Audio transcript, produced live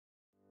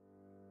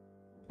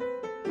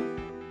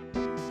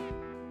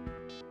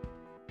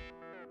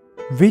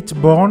Which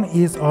bone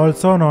is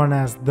also known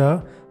as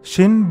the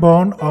shin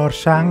bone or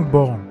shank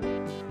bone?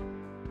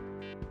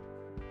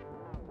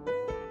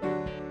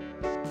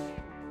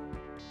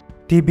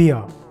 Tibia.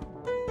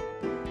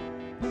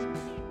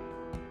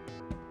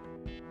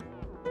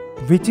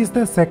 Which is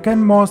the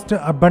second most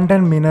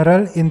abundant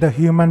mineral in the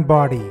human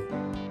body?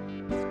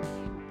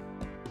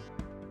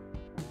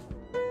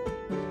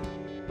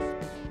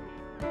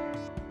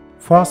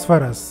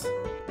 Phosphorus.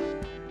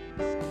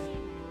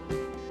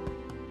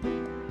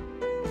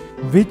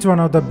 Which one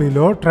of the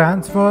below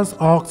transfers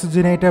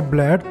oxygenated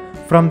blood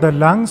from the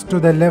lungs to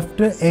the left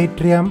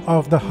atrium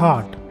of the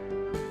heart?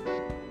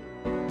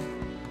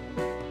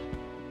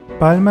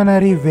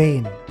 Pulmonary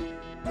vein.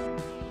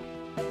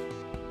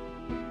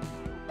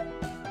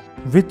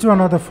 Which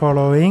one of the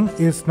following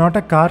is not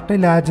a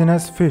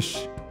cartilaginous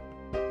fish?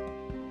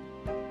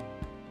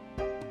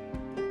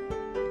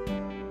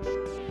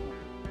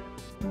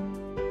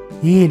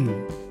 Eel.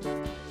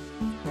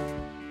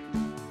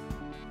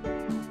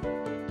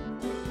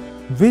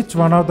 Which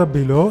one of the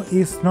below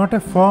is not a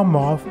form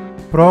of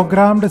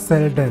programmed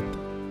cell death?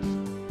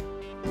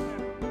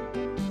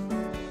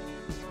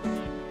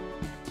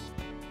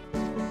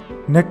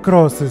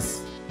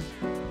 Necrosis.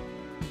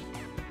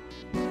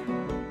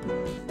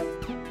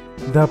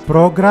 The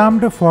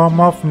programmed form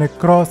of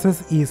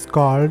necrosis is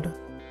called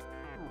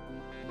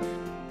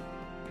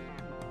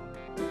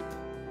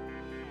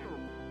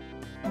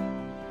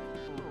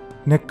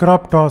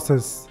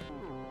necroptosis.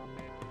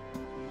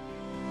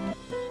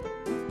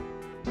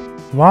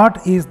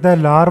 What is the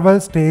larval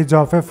stage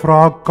of a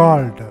frog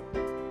called?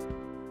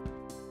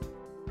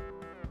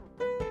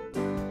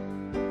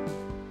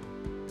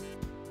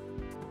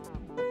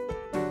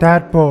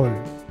 Tadpole.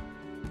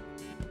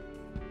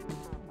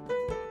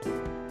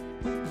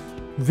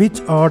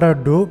 Which order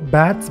do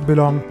bats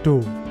belong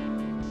to?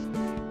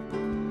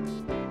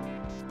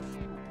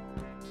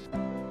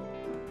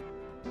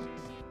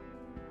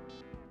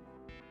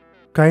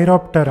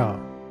 Chiroptera.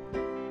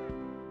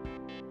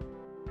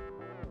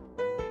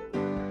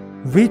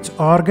 Which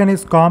organ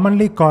is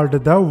commonly called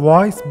the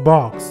voice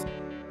box?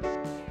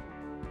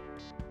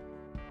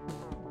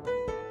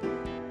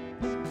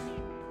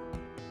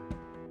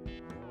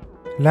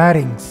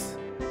 Larynx.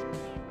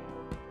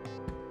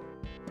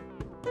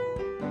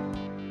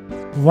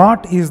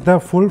 What is the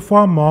full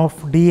form of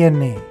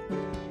DNA?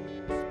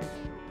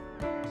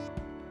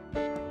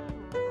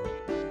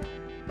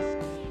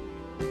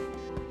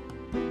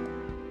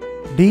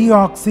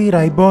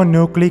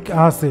 Deoxyribonucleic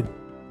acid.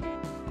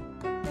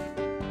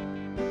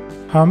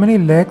 How many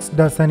legs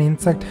does an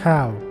insect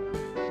have?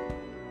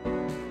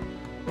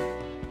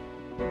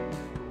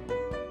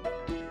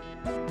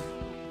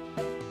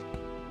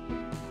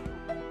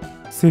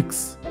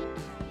 6.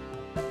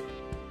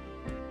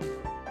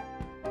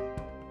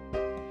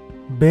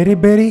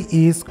 Beriberi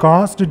is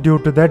caused due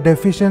to the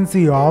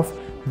deficiency of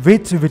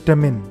which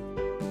vitamin?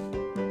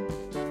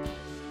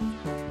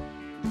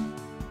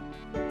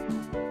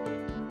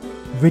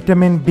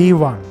 Vitamin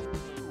B1.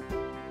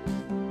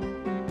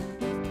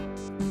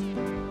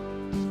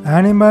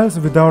 Animals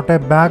without a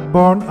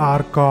backbone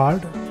are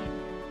called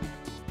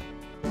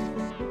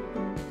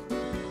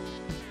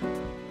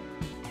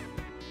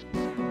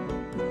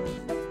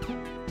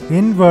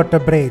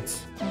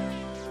invertebrates.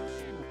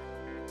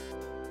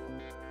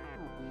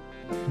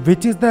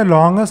 Which is the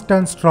longest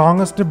and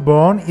strongest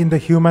bone in the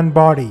human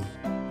body?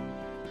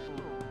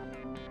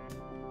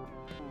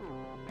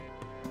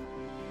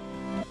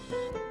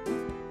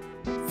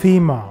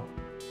 Femur.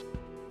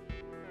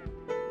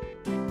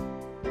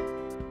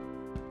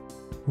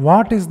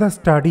 What is the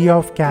study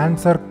of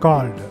cancer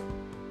called?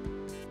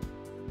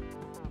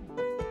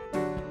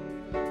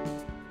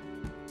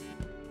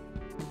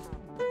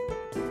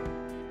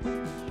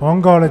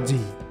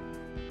 Oncology.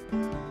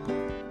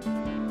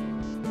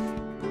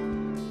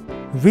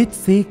 Which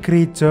sea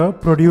creature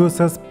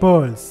produces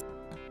pearls?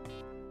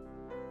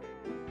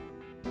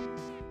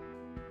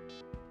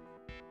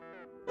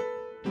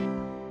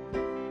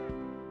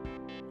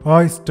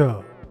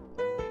 Oyster.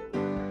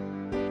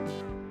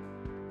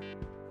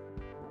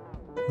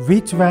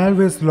 Which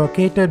valve is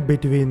located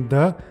between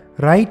the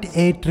right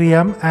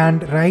atrium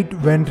and right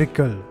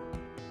ventricle?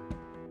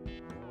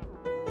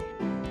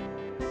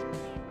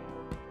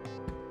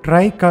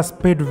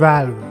 Tricuspid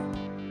valve.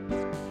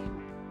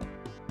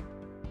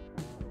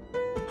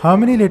 How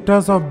many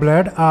liters of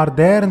blood are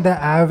there in the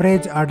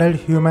average adult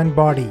human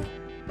body?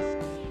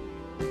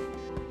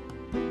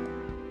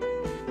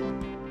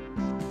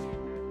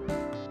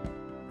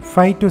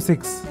 5 to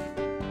 6.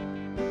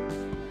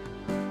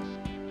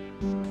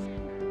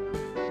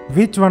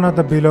 Which one of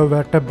the below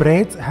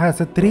vertebrates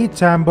has a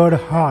 3-chambered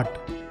heart?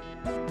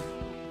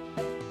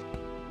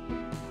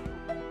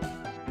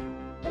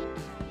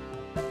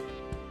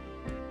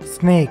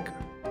 Snake.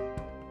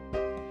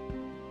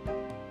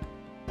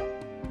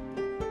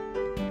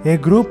 A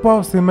group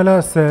of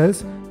similar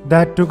cells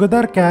that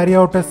together carry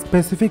out a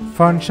specific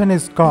function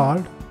is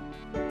called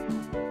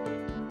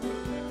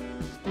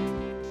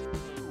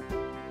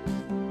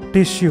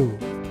tissue.